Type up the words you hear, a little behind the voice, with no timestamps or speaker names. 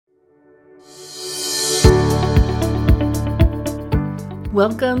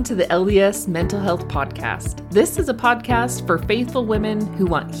Welcome to the LDS Mental Health Podcast. This is a podcast for faithful women who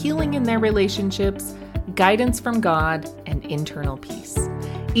want healing in their relationships, guidance from God, and internal peace.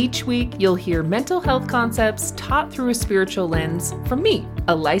 Each week, you'll hear mental health concepts taught through a spiritual lens from me,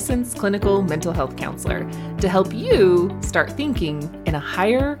 a licensed clinical mental health counselor, to help you start thinking in a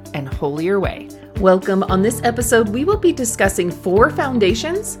higher and holier way. Welcome. On this episode, we will be discussing 4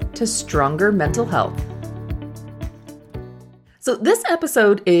 foundations to stronger mental health. So this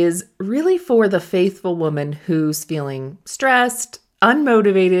episode is really for the faithful woman who's feeling stressed,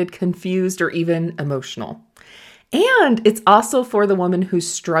 unmotivated, confused, or even emotional. And it's also for the woman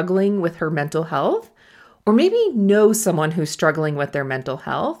who's struggling with her mental health, or maybe knows someone who's struggling with their mental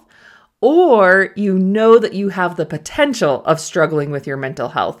health, or you know that you have the potential of struggling with your mental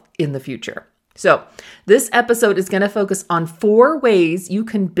health in the future. So this episode is going to focus on 4 ways you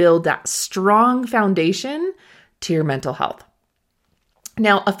can build that strong foundation to your mental health.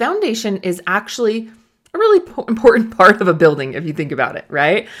 Now, a foundation is actually a really important part of a building, if you think about it,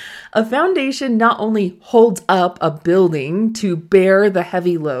 right? A foundation not only holds up a building to bear the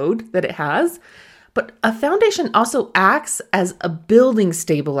heavy load that it has, but a foundation also acts as a building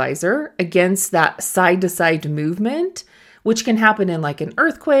stabilizer against that side-to-side movement, which can happen in like an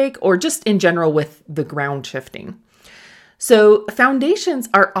earthquake or just in general with the ground shifting. So foundations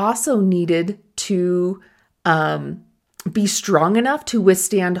are also needed to be strong enough to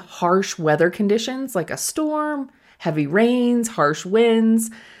withstand harsh weather conditions like a storm, heavy rains, harsh winds,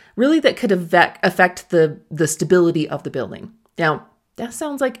 really that could affect the stability of the building. Now, that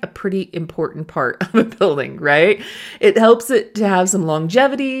sounds like a pretty important part of a building, right? It helps it to have some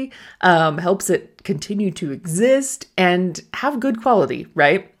longevity, helps it continue to exist and have good quality,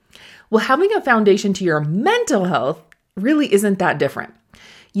 right? Well, having a foundation to your mental health really isn't that different.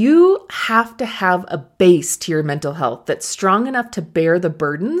 You have to have a base to your mental health that's strong enough to bear the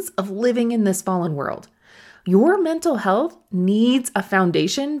burdens of living in this fallen world. Your mental health needs a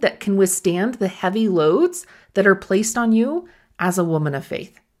foundation that can withstand the heavy loads that are placed on you as a woman of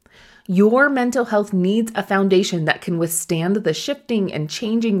faith. Your mental health needs a foundation that can withstand the shifting and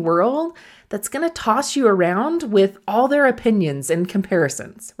changing world that's going to toss you around with all their opinions and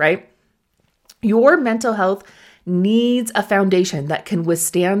comparisons, right? Your mental health needs a foundation that can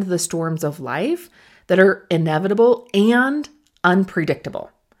withstand the storms of life that are inevitable and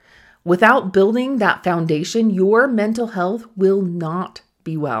unpredictable. Without building that foundation, your mental health will not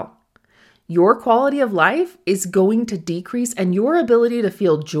be well. Your quality of life is going to decrease, and your ability to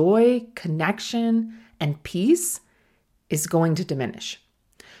feel joy, connection, and peace is going to diminish.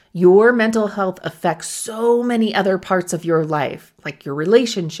 Your mental health affects so many other parts of your life, like your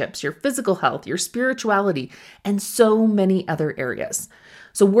relationships, your physical health, your spirituality, and so many other areas.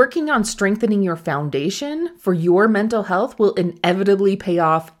 So working on strengthening your foundation for your mental health will inevitably pay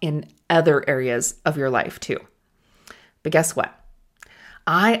off in other areas of your life too. But guess what?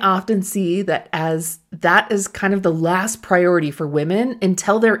 I often see that is kind of the last priority for women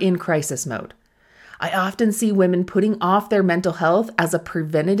until they're in crisis mode. I often see women putting off their mental health as a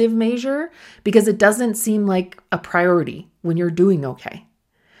preventative measure because it doesn't seem like a priority when you're doing okay.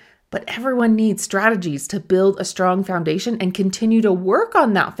 But everyone needs strategies to build a strong foundation and continue to work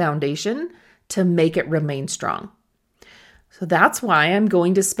on that foundation to make it remain strong. So that's why I'm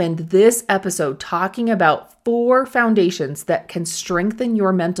going to spend this episode talking about 4 foundations that can strengthen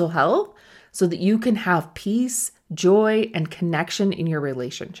your mental health so that you can have peace, joy, and connection in your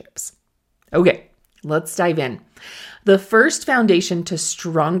relationships. Okay. Let's dive in. The first foundation to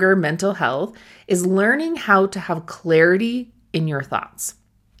stronger mental health is learning how to have clarity in your thoughts.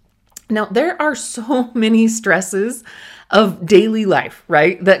 Now, there are so many stresses of daily life,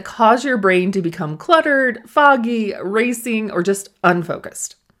 right, that cause your brain to become cluttered, foggy, racing, or just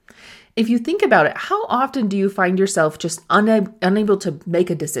unfocused. If you think about it, how often do you find yourself just unable to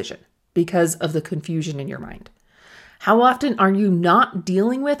make a decision because of the confusion in your mind? How often are you not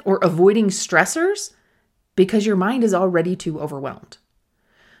dealing with or avoiding stressors because your mind is already too overwhelmed?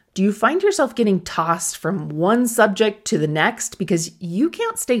 Do you find yourself getting tossed from one subject to the next because you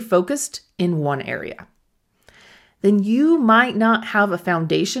can't stay focused in one area? Then you might not have a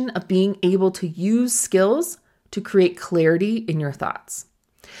foundation of being able to use skills to create clarity in your thoughts.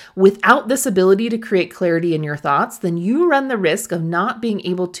 Without this ability to create clarity in your thoughts, then you run the risk of not being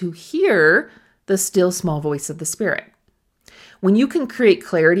able to hear the still small voice of the Spirit. When you can create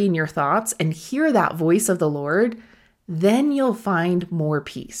clarity in your thoughts and hear that voice of the Lord, then you'll find more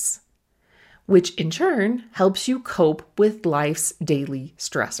peace, which in turn helps you cope with life's daily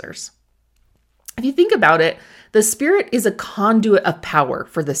stressors. If you think about it, the Spirit is a conduit of power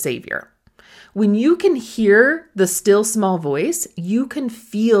for the Savior. When you can hear the still small voice, you can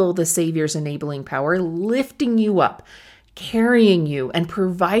feel the Savior's enabling power lifting you up, carrying you, and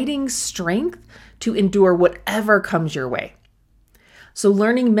providing strength to endure whatever comes your way. So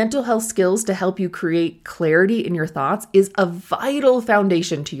learning mental health skills to help you create clarity in your thoughts is a vital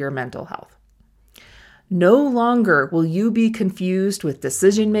foundation to your mental health. No longer will you be confused with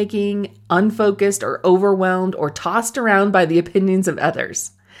decision-making, unfocused or overwhelmed or tossed around by the opinions of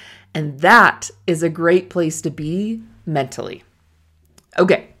others. And that is a great place to be mentally.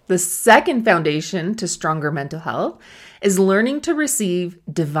 Okay, the second foundation to stronger mental health is learning to receive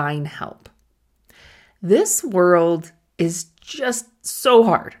divine help. This world is just so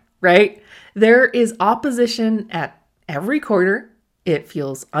hard, right? There is opposition at every corner. It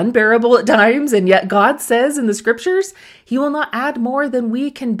feels unbearable at times, and yet God says in the scriptures, He will not add more than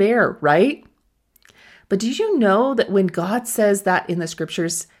we can bear, right? But did you know that when God says that in the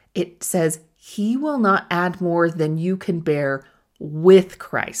scriptures, it says He will not add more than you can bear with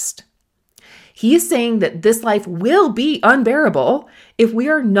Christ? He is saying that this life will be unbearable if we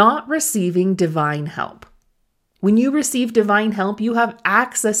are not receiving divine help. When you receive divine help, you have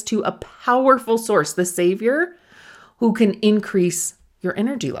access to a powerful source, the Savior, who can increase your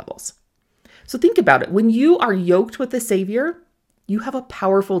energy levels. So think about it. When you are yoked with the Savior, you have a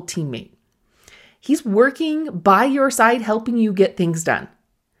powerful teammate. He's working by your side, helping you get things done.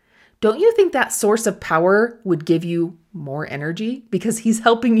 Don't you think that source of power would give you more energy because he's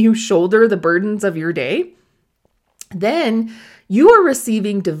helping you shoulder the burdens of your day? Then you are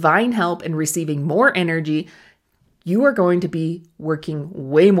receiving divine help and receiving more energy. You are going to be working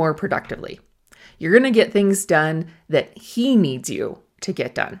way more productively. You're going to get things done that he needs you to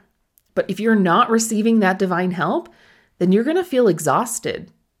get done. But if you're not receiving that divine help, then you're going to feel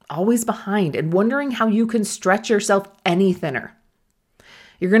exhausted, always behind, and wondering how you can stretch yourself any thinner.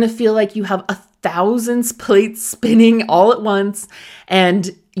 You're going to feel like you have 1,000 plates spinning all at once,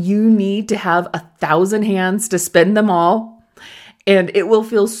 and you need to have 1,000 hands to spin them all. And it will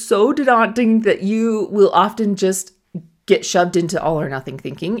feel so daunting that you will often just get shoved into all or nothing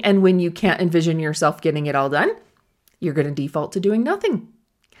thinking. And when you can't envision yourself getting it all done, you're going to default to doing nothing.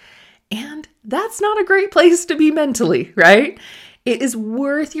 And that's not a great place to be mentally, right? It is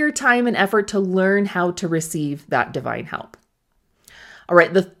worth your time and effort to learn how to receive that divine help. All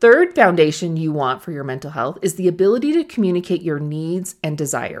right, the third foundation you want for your mental health is the ability to communicate your needs and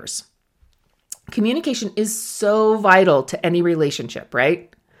desires. Communication is so vital to any relationship,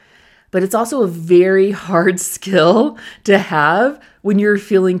 right? But it's also a very hard skill to have when you're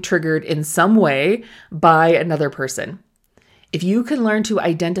feeling triggered in some way by another person. If you can learn to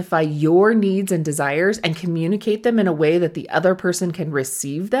identify your needs and desires and communicate them in a way that the other person can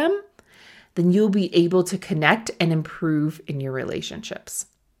receive them, then you'll be able to connect and improve in your relationships.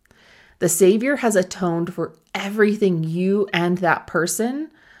 The Savior has atoned for everything you and that person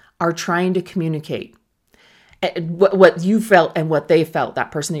are trying to communicate. What you felt and what they felt,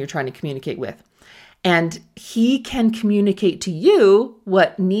 that person that you're trying to communicate with. And he can communicate to you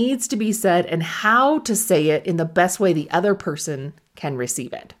what needs to be said and how to say it in the best way the other person can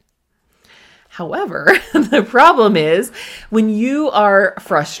receive it. However, the problem is when you are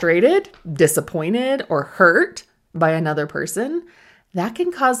frustrated, disappointed, or hurt by another person, that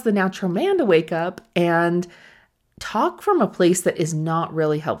can cause the natural man to wake up and talk from a place that is not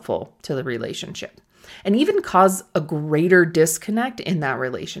really helpful to the relationship, and even cause a greater disconnect in that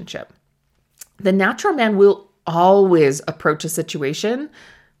relationship. The natural man will always approach a situation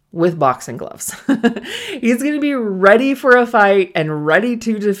with boxing gloves. He's going to be ready for a fight and ready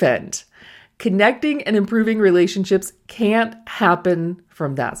to defend. Connecting and improving relationships can't happen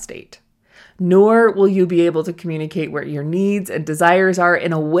from that state. Nor will you be able to communicate where your needs and desires are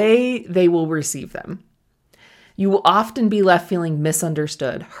in a way they will receive them. You will often be left feeling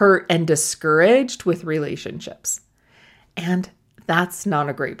misunderstood, hurt, and discouraged with relationships. And that's not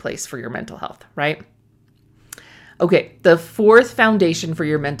a great place for your mental health, right? Okay, the fourth foundation for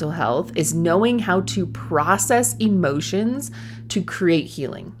your mental health is knowing how to process emotions to create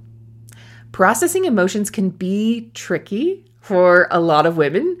healing. Processing emotions can be tricky for a lot of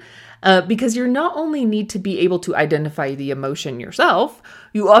women because you not only need to be able to identify the emotion yourself,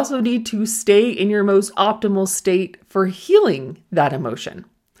 you also need to stay in your most optimal state for healing that emotion.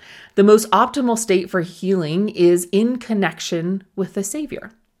 The most optimal state for healing is in connection with the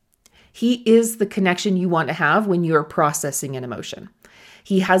Savior. He is the connection you want to have when you're processing an emotion.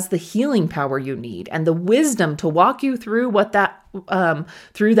 He has the healing power you need and the wisdom to walk you through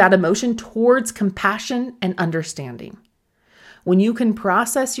through that emotion towards compassion and understanding. When you can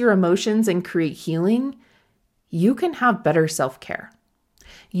process your emotions and create healing, you can have better self-care.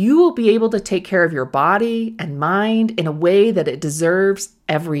 You will be able to take care of your body and mind in a way that it deserves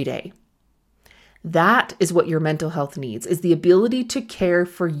every day. That is what your mental health needs, is the ability to care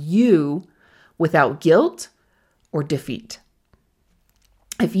for you without guilt or defeat.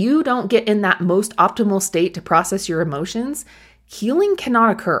 If you don't get in that most optimal state to process your emotions, healing cannot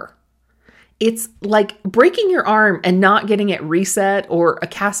occur. It's like breaking your arm and not getting it reset or a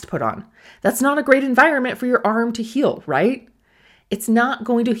cast put on. That's not a great environment for your arm to heal, right? It's not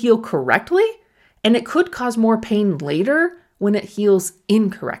going to heal correctly, and it could cause more pain later when it heals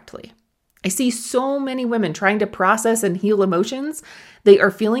incorrectly. I see so many women trying to process and heal emotions they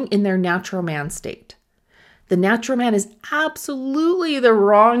are feeling in their natural man state. The natural man is absolutely the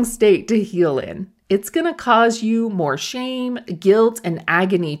wrong state to heal in. It's going to cause you more shame, guilt, and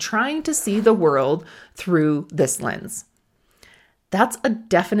agony trying to see the world through this lens. That's a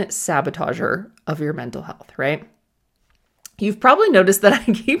definite sabotager of your mental health, right? You've probably noticed that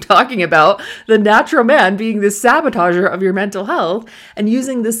I keep talking about the natural man being the sabotager of your mental health and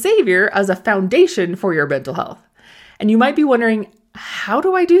using the savior as a foundation for your mental health. And you might be wondering, how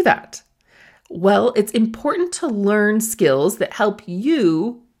do I do that? Well, it's important to learn skills that help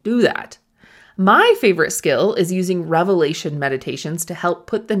you do that. My favorite skill is using revelation meditations to help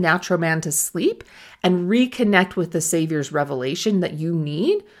put the natural man to sleep and reconnect with the Savior's revelation that you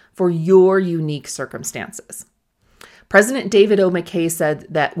need for your unique circumstances. President David O. McKay said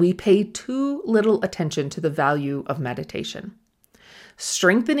that we pay too little attention to the value of meditation.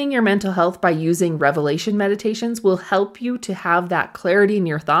 Strengthening your mental health by using revelation meditations will help you to have that clarity in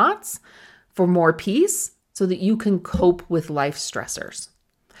your thoughts for more peace so that you can cope with life stressors.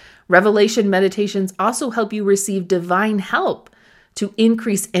 Revelation meditations also help you receive divine help to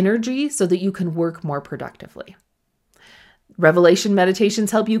increase energy so that you can work more productively. Revelation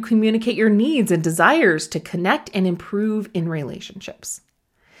meditations help you communicate your needs and desires to connect and improve in relationships.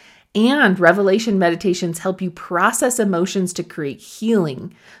 And revelation meditations help you process emotions to create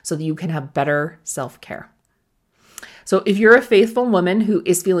healing so that you can have better self-care. So if you're a faithful woman who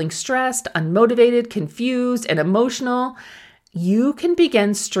is feeling stressed, unmotivated, confused, and emotional, you can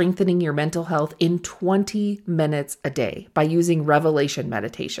begin strengthening your mental health in 20 minutes a day by using revelation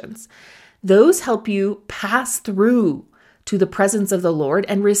meditations. Those help you pass through to the presence of the Lord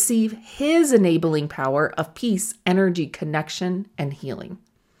and receive His enabling power of peace, energy, connection, and healing.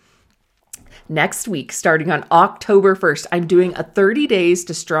 Next week, starting on October 1st, I'm doing a 30 Days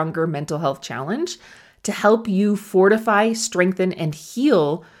to Stronger Mental Health Challenge to help you fortify, strengthen, and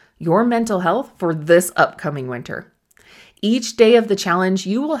heal your mental health for this upcoming winter. Each day of the challenge,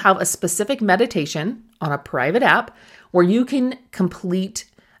 you will have a specific meditation on a private app where you can complete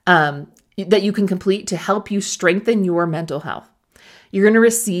to help you strengthen your mental health. You're going to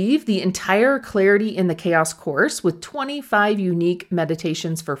receive the entire Clarity in the Chaos course with 25 unique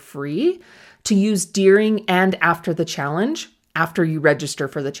meditations for free to use during and after the challenge, after you register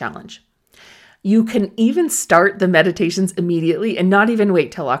for the challenge. You can even start the meditations immediately and not even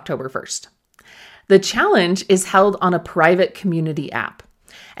wait till October 1st. The challenge is held on a private community app.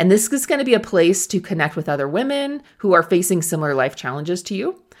 And this is going to be a place to connect with other women who are facing similar life challenges to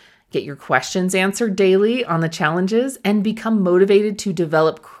you, get your questions answered daily on the challenges, and become motivated to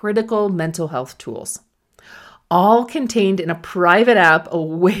develop critical mental health tools. All contained in a private app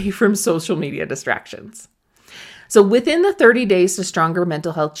away from social media distractions. So within the 30 Days to Stronger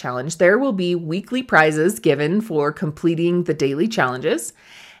Mental Health Challenge, there will be weekly prizes given for completing the daily challenges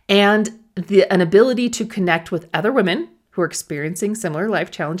and an ability to connect with other women who are experiencing similar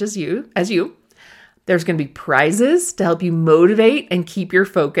life challenges as you. There's going to be prizes to help you motivate and keep your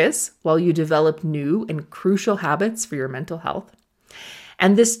focus while you develop new and crucial habits for your mental health.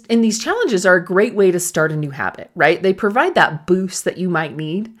 And these challenges are a great way to start a new habit, right? They provide that boost that you might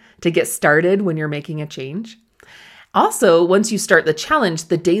need to get started when you're making a change. Also, once you start the challenge,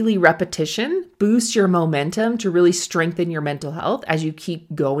 the daily repetition boosts your momentum to really strengthen your mental health as you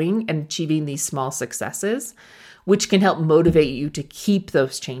keep going and achieving these small successes, which can help motivate you to keep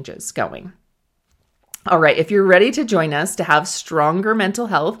those changes going. All right, if you're ready to join us to have stronger mental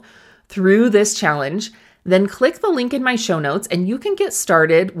health through this challenge, then click the link in my show notes and you can get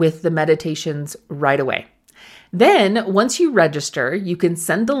started with the meditations right away. Then, once you register, you can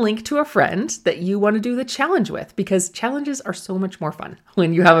send the link to a friend that you want to do the challenge with, because challenges are so much more fun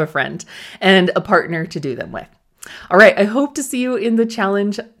when you have a friend and a partner to do them with. All right, I hope to see you in the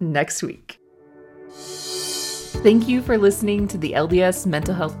challenge next week. Thank you for listening to the LDS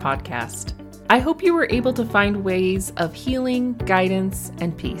Mental Health Podcast. I hope you were able to find ways of healing, guidance,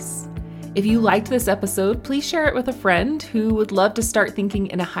 and peace. If you liked this episode, please share it with a friend who would love to start thinking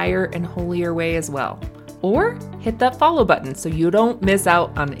in a higher and holier way as well. or hit that follow button so you don't miss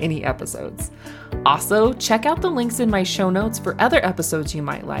out on any episodes. Also, check out the links in my show notes for other episodes you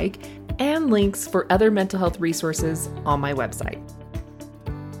might like and links for other mental health resources on my website.